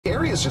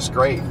area is just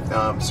great.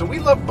 So we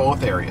love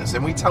both areas,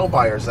 and we tell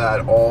buyers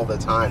that all the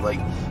time. Like,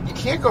 you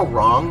can't go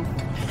wrong.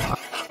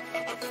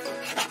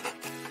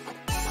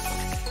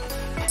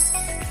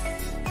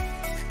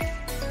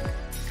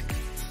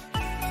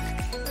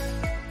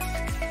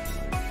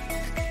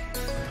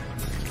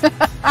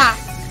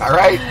 All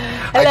right.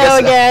 Hello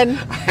again.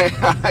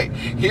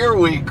 Here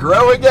we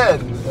grow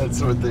again.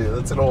 That's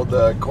an old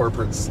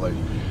corporate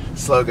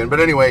slogan. But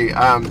anyway,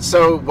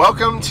 so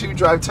welcome to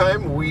Drive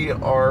Time. We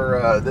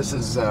are. This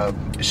is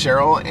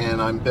Cheryl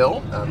and I'm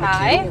Bill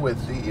McCue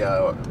with the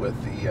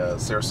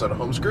Sarasota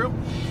Homes Group,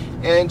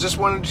 and just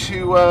wanted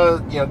to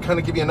kind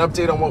of give you an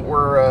update on what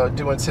we're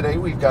doing today.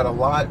 We've got a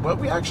lot. Well,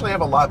 we actually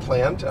have a lot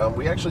planned.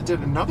 We actually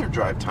did another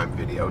Drive Time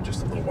video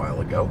just a little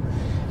while ago,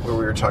 where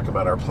we were talking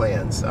about our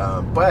plans,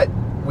 but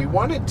we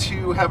wanted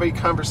to have a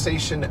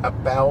conversation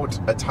about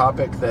a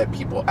topic that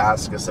people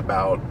ask us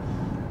about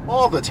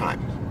all the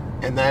time,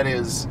 and that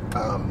is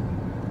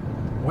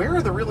where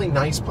are the really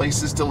nice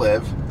places to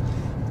live,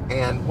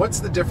 and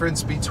what's the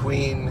difference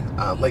between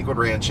Lakewood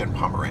Ranch and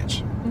Palmer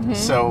Ranch. Mm-hmm.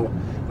 So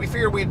we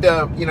figured we'd,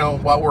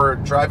 while we're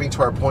driving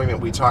to our appointment,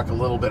 we talk a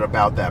little bit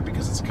about that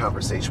because it's a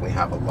conversation we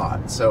have a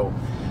lot. So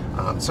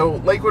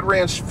Lakewood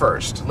Ranch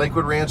first.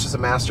 Lakewood Ranch is a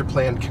master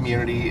planned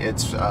community.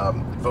 It's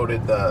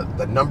voted the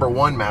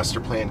 #1 master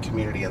planned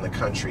community in the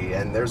country,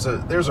 and there's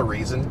a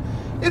reason.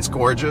 It's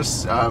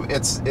gorgeous.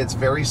 It's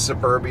very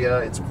suburbia.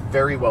 It's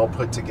very well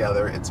put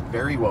together. It's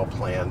very well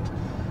planned.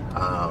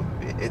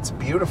 It's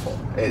beautiful.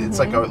 It's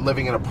like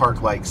living in a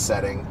park-like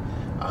setting.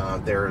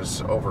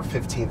 There's over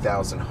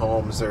 15,000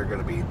 homes. There are going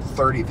to be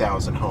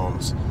 30,000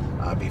 homes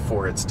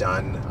before it's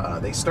done.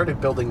 They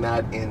started building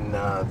that in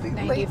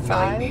the late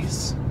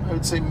 90s. I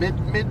would say mid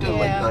to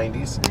late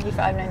 90s.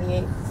 95,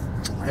 98.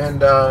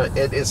 And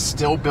it is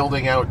still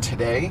building out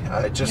today.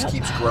 It just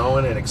keeps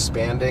growing and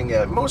expanding.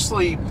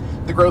 Mostly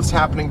the growth's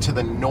happening to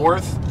the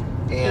north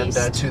and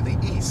to the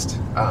east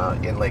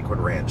in Lakewood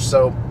Ranch.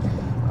 So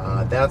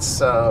that's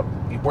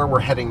where we're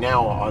heading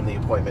now on the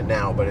appointment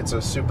now, but it's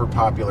a super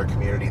popular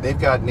community. They've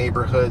got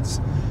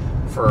neighborhoods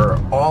for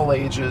all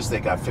ages. They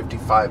got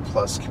 55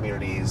 plus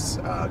communities,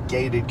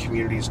 gated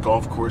communities,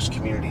 golf course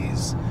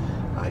communities.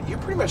 You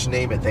pretty much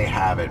name it, they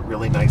have it.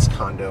 Really nice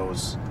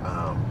condos.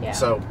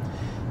 So,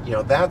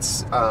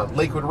 that's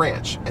Lakewood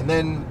Ranch. And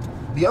then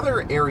the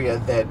other area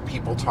that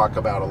people talk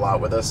about a lot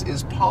with us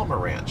is Palmer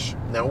Ranch.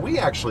 Now, we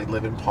actually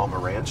live in Palmer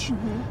Ranch,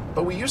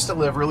 but we used to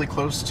live really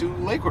close to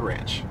Lakewood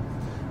Ranch.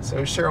 So,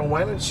 Cheryl,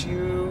 why don't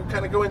you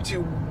kind of go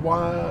into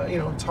why,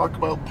 talk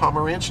about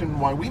Palmer Ranch and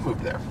why we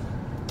moved there?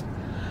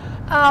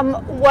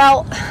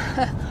 Well,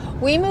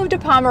 we moved to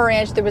Palmer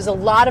Ranch. There was a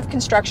lot of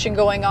construction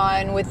going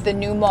on with the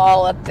new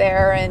mall up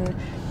there,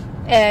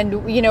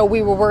 and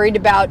we were worried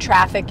about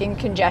traffic and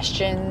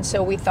congestion,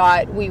 so we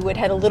thought we would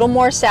head a little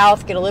more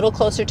south, get a little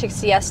closer to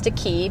Siesta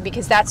Key,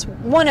 because that's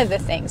one of the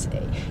things.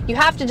 You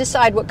have to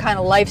decide what kind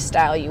of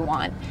lifestyle you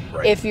want.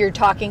 Right. If you're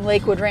talking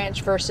Lakewood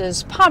Ranch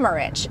versus Palmer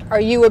Ranch.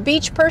 Are you a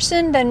beach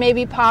person? Then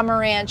maybe Palmer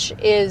Ranch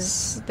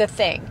is the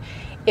thing.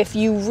 If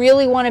you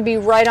really want to be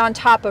right on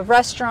top of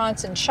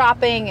restaurants and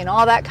shopping and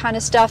all that kind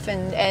of stuff,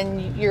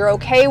 and you're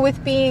okay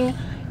with being,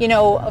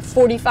 a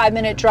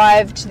 45-minute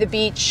drive to the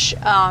beach,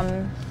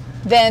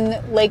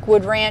 then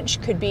Lakewood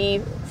Ranch could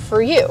be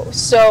for you.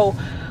 So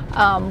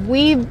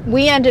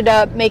we ended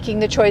up making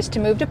the choice to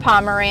move to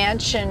Palmer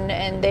Ranch,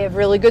 and they have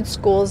really good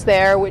schools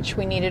there, which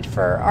we needed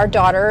for our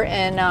daughter.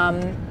 And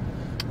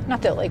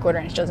not that Lakewood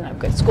Ranch doesn't have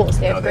good schools;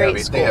 they have great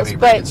schools,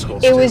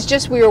 but it was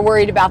just we were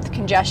worried about the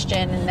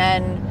congestion,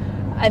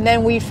 and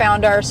then we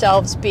found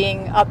ourselves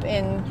being up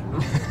in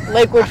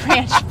Lakewood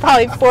Ranch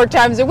probably 4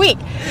 times a week.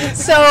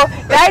 So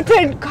that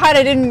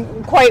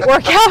didn't quite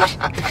work out.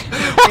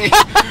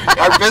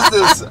 Our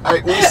business,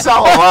 we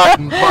sell a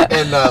lot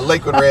in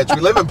Lakewood Ranch.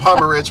 We live in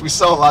Palmer Ranch. We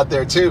sell a lot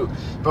there too,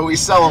 but we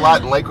sell a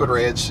lot in Lakewood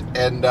Ranch.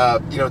 And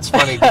it's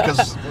funny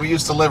because we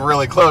used to live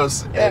really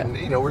close, and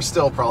we're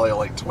still probably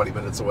like 20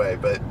 minutes away,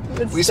 but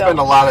we spend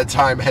a lot of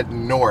time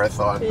heading north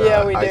on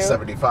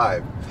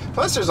I-75.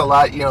 Plus, there's a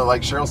lot,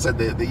 like Cheryl said,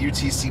 the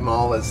UTC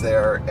Mall is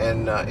there,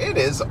 and it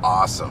is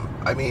awesome.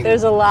 I mean,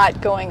 there's a lot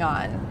going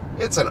on.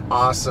 It's an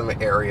awesome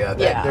area.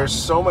 There's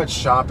so much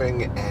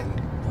shopping and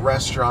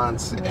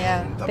restaurants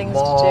and the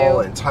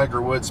mall, and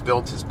Tiger Woods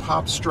built his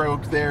Pop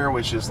Stroke there,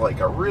 which is like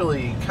a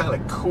really kind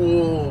of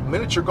cool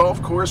miniature golf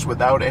course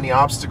without any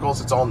obstacles.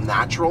 It's all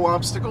natural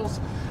obstacles.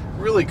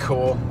 Really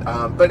cool.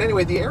 But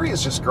anyway, the area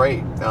is just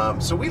great.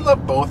 So we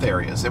love both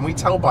areas, and we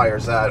tell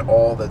buyers that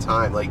all the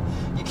time. Like,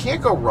 you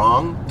can't go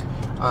wrong.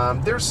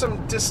 There's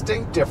some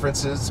distinct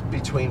differences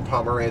between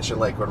Palmer Ranch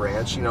and Lakewood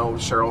Ranch.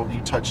 Cheryl,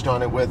 you touched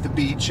on it with the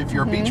beach. If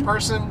you're a beach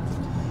person,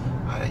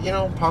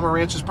 Palmer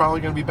Ranch is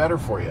probably going to be better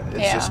for you.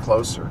 It's just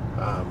closer.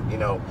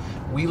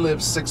 We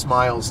live 6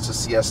 miles to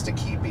Siesta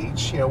Key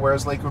Beach,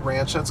 whereas Lakewood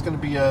Ranch, that's going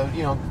to be a,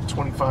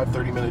 25,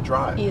 30-minute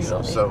drive.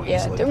 Easily.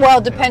 Easily. Well,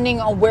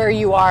 depending on where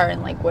you are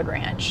in Lakewood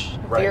Ranch.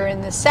 If you're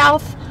in the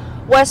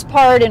southwest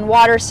part in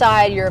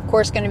Waterside, you're, of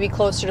course, going to be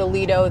closer to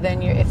Lido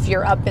than if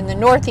you're up in the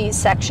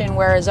northeast section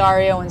where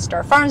Azario and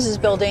Star Farms is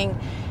building.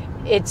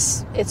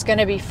 it's going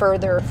to be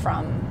further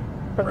from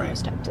Right.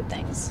 those types of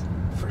things.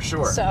 For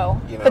sure.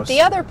 So, but the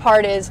other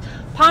part is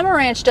Palmer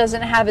Ranch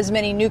doesn't have as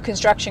many new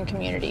construction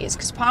communities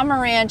because Palmer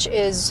Ranch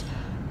is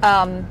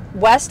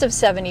west of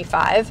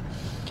 75.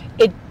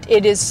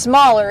 It is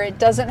smaller. It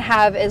doesn't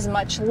have as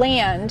much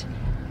land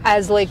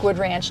as Lakewood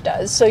Ranch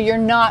does. So you're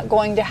not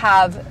going to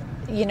have,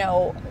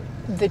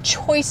 the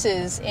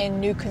choices in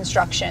new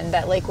construction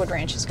that Lakewood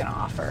Ranch is going to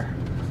offer.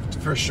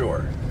 For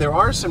sure. There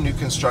are some new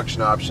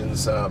construction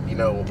options,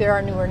 There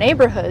are newer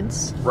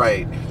neighborhoods.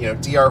 Right.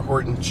 D.R.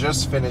 Horton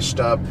just finished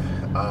up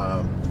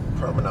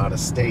Promenade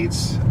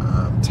Estates.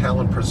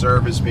 Talon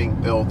Preserve is being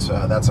built.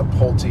 That's a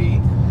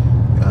Pulte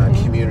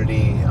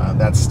community.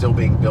 That's still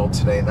being built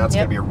today, and that's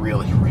going to be a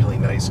really, really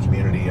nice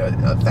community.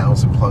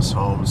 1,000+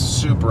 homes,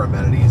 super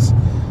amenities.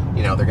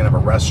 They're going to have a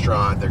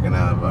restaurant. They're going to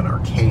have an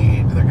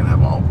arcade. They're going to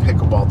have all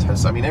pickleball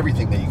tests. I mean,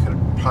 everything that you could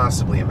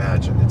possibly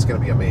imagine. It's going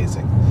to be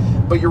amazing.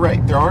 But you're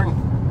right. There aren't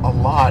a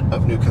lot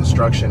of new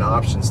construction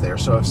options there.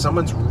 So if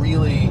someone's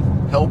really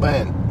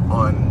hell-bent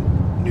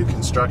on new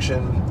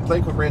construction,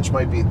 Lakewood Ranch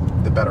might be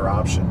the better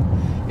option.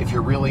 If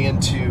you're really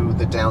into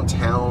the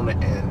downtown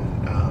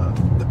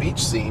and the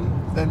beach scene,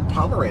 then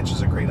Palmer Ranch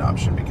is a great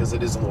option because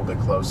it is a little bit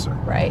closer.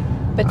 Right.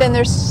 But then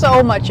there's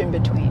so much in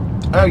between.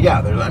 Oh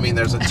yeah,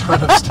 there's a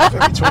ton of stuff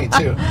in between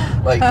too.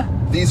 Like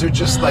these are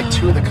just like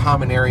two of the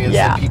common areas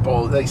that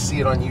people, they see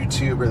it on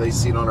YouTube or they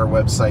see it on our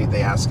website,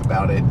 they ask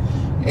about it.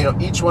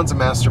 Each one's a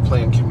master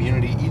plan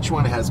community. Each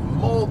one has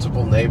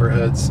multiple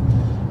neighborhoods.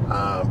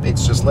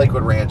 It's just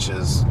Lakewood Ranch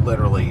is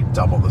literally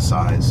double the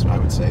size, I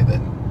would say,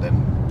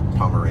 than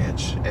Palmer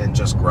Ranch, and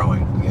just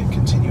growing and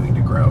continuing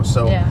to grow.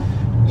 So,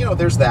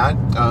 there's that.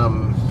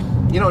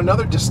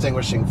 Another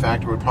distinguishing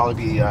factor would probably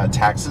be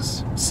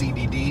taxes,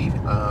 CDD.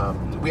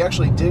 We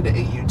actually did a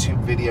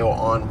YouTube video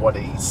on what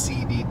a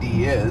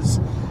CDD is.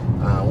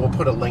 We'll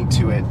put a link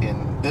to it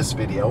in this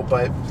video,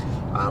 but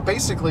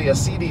basically a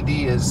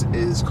CDD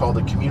is called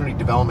a community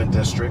development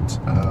district.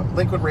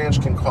 Lakewood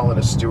Ranch can call it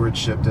a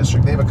stewardship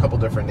district. They have a couple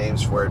different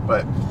names for it,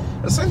 but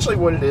essentially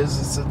what it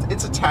is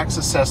it's a tax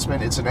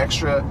assessment. It's an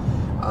extra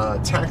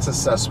tax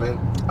assessment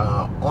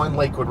on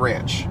Lakewood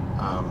Ranch.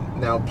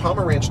 Now,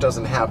 Palmer Ranch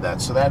doesn't have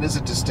that, so that is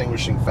a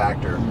distinguishing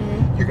factor.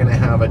 You're going to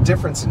have a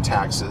difference in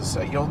taxes.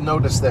 You'll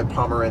notice that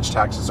Palmer Ranch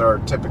taxes are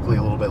typically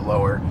a little bit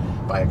lower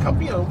by a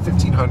couple,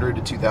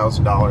 $1,500 to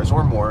 $2,000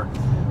 or more.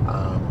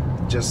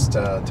 Just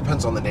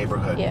depends on the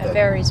neighborhood. Yeah, it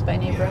varies by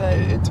neighborhood.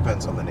 Yeah, it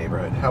depends on the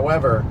neighborhood.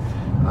 However,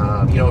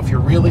 if you're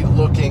really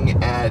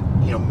looking at,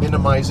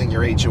 minimizing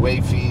your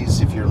HOA fees,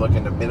 if you're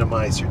looking to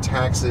minimize your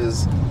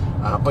taxes,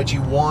 but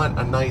you want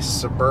a nice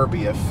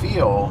suburbia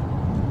feel,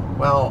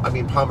 well,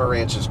 Palmer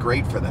Ranch is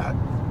great for that.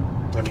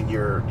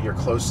 You're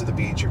close to the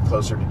beach, you're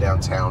closer to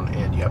downtown,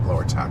 and you have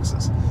lower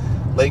taxes.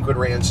 Lakewood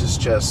Ranch is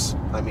just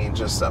a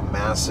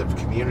massive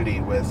community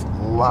with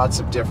lots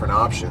of different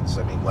options.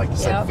 Like you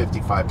said,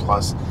 55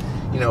 plus.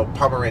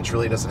 Palmer Ranch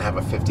really doesn't have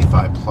a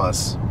 55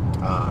 plus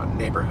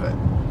neighborhood.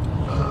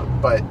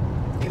 But,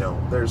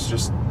 there's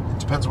just, it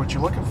depends what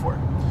you're looking for.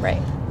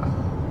 Right.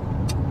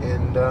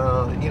 And,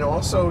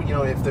 also,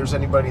 if there's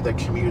anybody that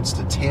commutes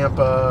to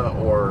Tampa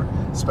or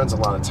spends a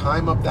lot of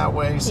time up that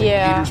way,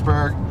 St.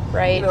 Petersburg,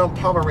 right.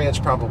 Palmer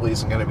Ranch probably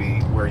isn't going to be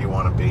where you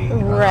want to be.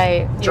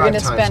 Right. You're going to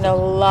spend a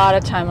lot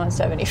of time on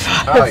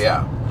 75. Oh,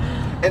 yeah.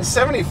 And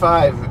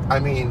 75,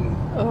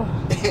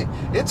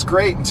 it's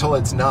great until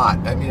it's not.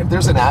 If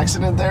there's an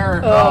accident there,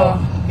 it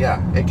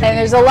can and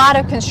there's a lot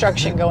of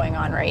construction going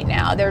on right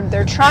now.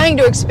 They're trying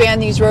to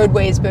expand these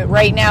roadways, but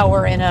right now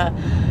we're in a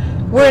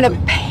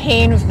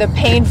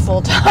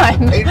painful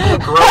time. Painful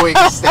growing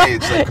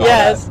stage, they call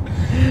yes.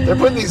 that. They're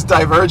putting these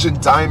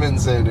divergent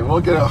diamonds in, and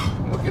we'll get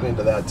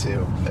into that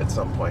too at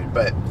some point.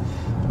 But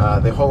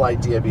the whole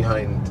idea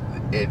behind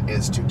it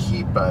is to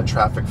keep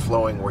traffic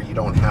flowing where you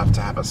don't have to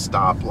have a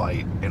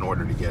stoplight in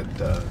order to get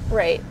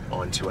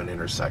onto an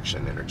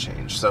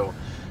interchange. So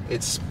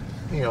it's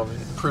it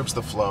improves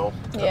the flow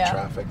of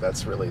traffic.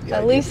 That's really the idea.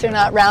 At least they're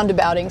not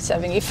roundabouting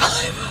 75.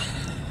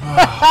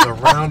 The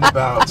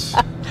roundabouts.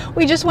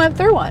 We just went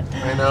through one.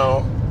 I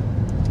know.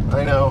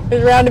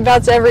 There's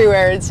roundabouts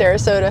everywhere in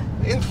Sarasota.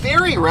 In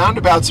theory,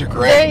 roundabouts are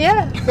great.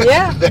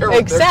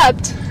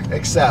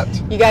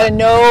 Except you got to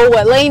know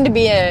what lane to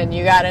be in.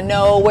 You got to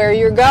know where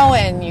you're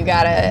going. You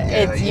got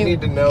to. You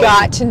need to know.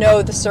 Got to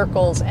know the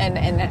circles, and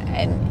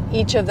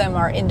each of them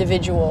are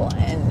individual.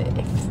 And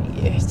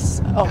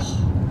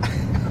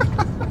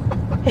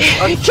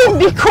it can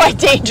be quite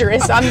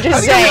dangerous. I'm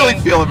just saying. How do you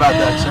really feel about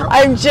that, Cheryl?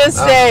 I'm just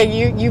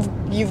saying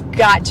you've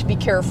got to be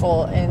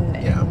careful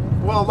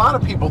Well, a lot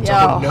of people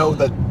don't know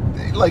that.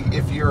 Like,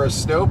 if you're a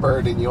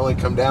snowbird and you only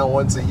come down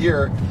once a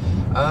year,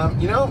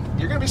 you're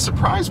going to be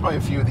surprised by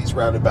a few of these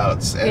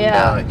roundabouts.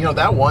 And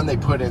that one they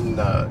put in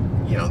the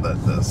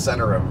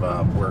center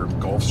of where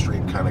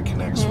Gulfstream kind of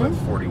connects with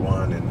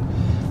 41,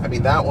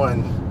 and that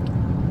one.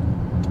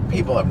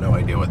 People have no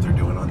idea what they're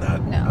doing on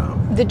that. No.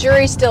 The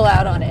jury's still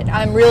out on it.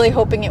 I'm really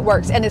hoping it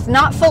works. And it's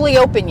not fully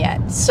open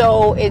yet.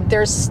 So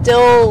there's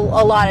still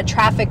a lot of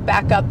traffic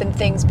backup and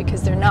things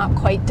because they're not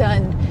quite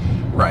done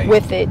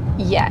with it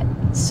yet.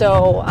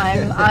 So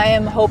I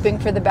am hoping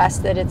for the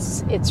best, that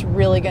it's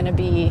really going to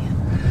be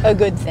a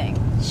good thing.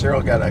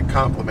 Cheryl got a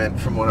compliment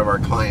from one of our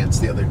clients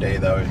the other day,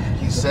 though.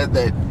 He said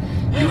that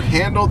you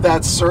handled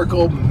that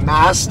circle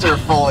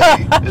masterfully,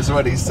 is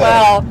what he said.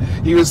 Well,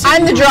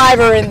 I'm the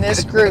driver in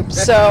this group,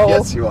 so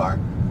yes, you are.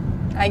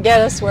 I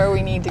get us where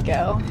we need to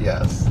go.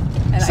 Yes.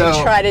 And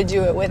I try to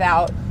do it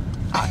without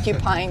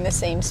occupying the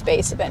same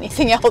space of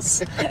anything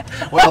else.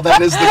 Well,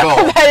 that is the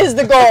goal. That is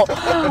the goal.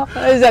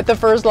 Is that the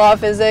first law of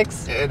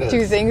physics? It is.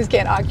 Two things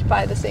can't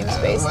occupy the same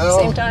space at the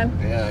same time.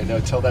 Yeah, I know.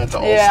 Tell that to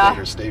Allstate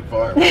or State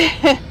Farm.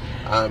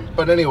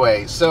 But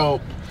anyway,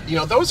 so, you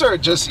know, those are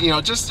just, you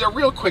know, just a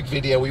real quick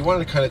video. We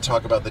wanted to kind of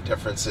talk about the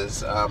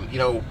differences. You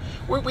know,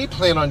 we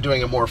plan on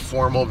doing a more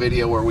formal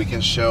video where we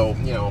can show,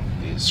 you know,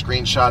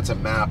 screenshots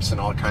and maps and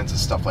all kinds of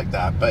stuff like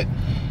that. But,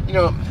 you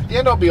know, the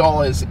end all be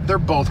all is they're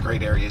both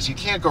great areas. You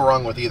can't go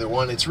wrong with either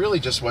one. It's really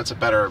just what's a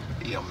better,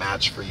 you know,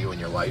 match for you and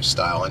your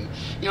lifestyle. And,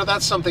 you know,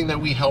 that's something that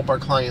we help our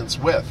clients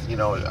with, you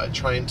know,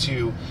 trying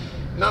to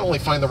not only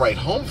find the right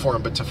home for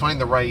them, but to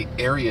find the right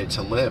area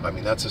to live. I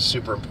mean, that's a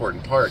super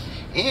important part.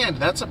 And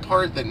that's a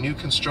part that new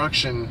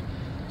construction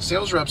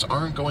sales reps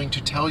aren't going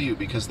to tell you,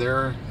 because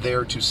they're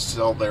there to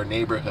sell their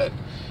neighborhood.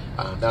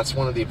 That's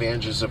one of the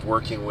advantages of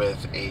working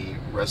with a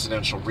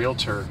residential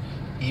realtor,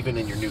 even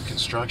in your new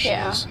construction,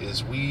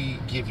 is we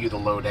give you the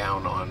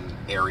lowdown on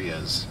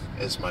areas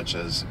as much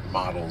as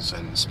models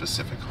and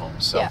specific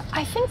homes. So yeah,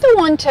 I think the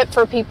one tip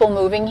for people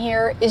moving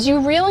here is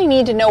you really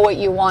need to know what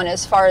you want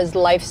as far as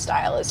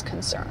lifestyle is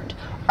concerned.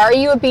 Are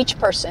you a beach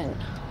person?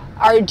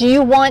 Do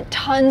you want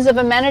tons of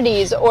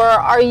amenities, or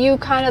are you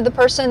kind of the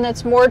person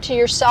that's more to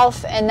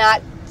yourself, and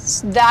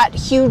that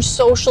huge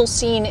social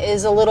scene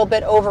is a little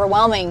bit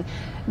overwhelming?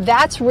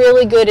 That's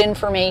really good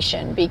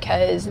information,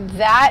 because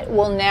that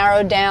will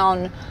narrow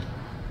down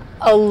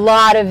a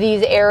lot of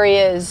these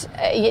areas.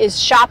 Is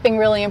shopping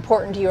really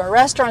important to you? Are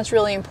restaurants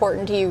really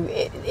important to you?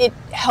 It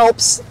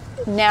helps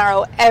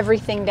narrow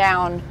everything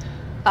down,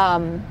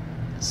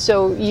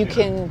 so you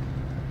can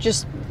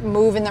just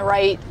move in the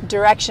right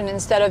direction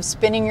instead of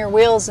spinning your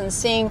wheels and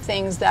seeing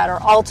things that are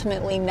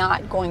ultimately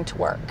not going to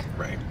work.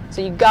 Right.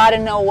 So you got to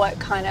know what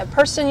kind of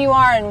person you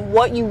are and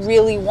what you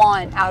really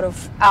want out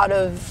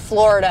of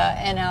Florida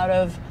and out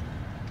of,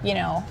 you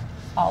know,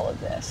 all of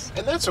this.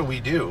 And that's what we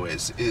do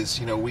is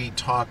you know, we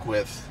talk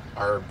with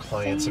our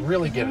clients and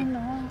really get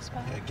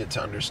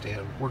to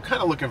understand. We're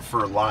kind of looking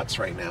for lots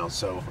right now,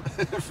 so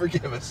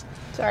forgive us.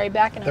 Sorry,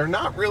 backing up. They're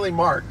not really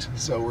marked,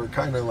 so we're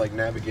kind of like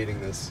navigating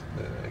this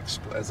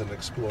as an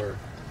explorer.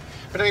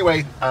 But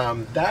anyway,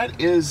 that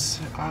is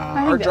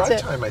our drive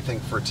time, I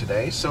think, for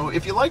today. So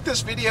if you like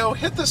this video,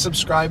 hit the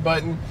subscribe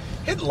button,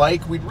 hit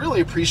like. We'd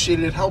really appreciate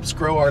it. It helps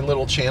grow our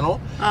little channel.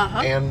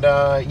 And,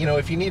 you know,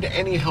 if you need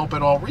any help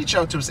at all, reach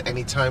out to us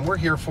anytime. We're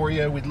here for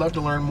you. We'd love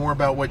to learn more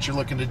about what you're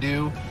looking to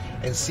do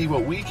and see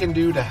what we can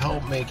do to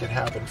help make it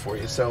happen for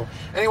you. So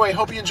anyway,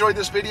 hope you enjoyed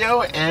this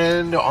video,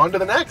 and on to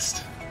the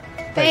next.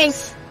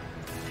 Thanks.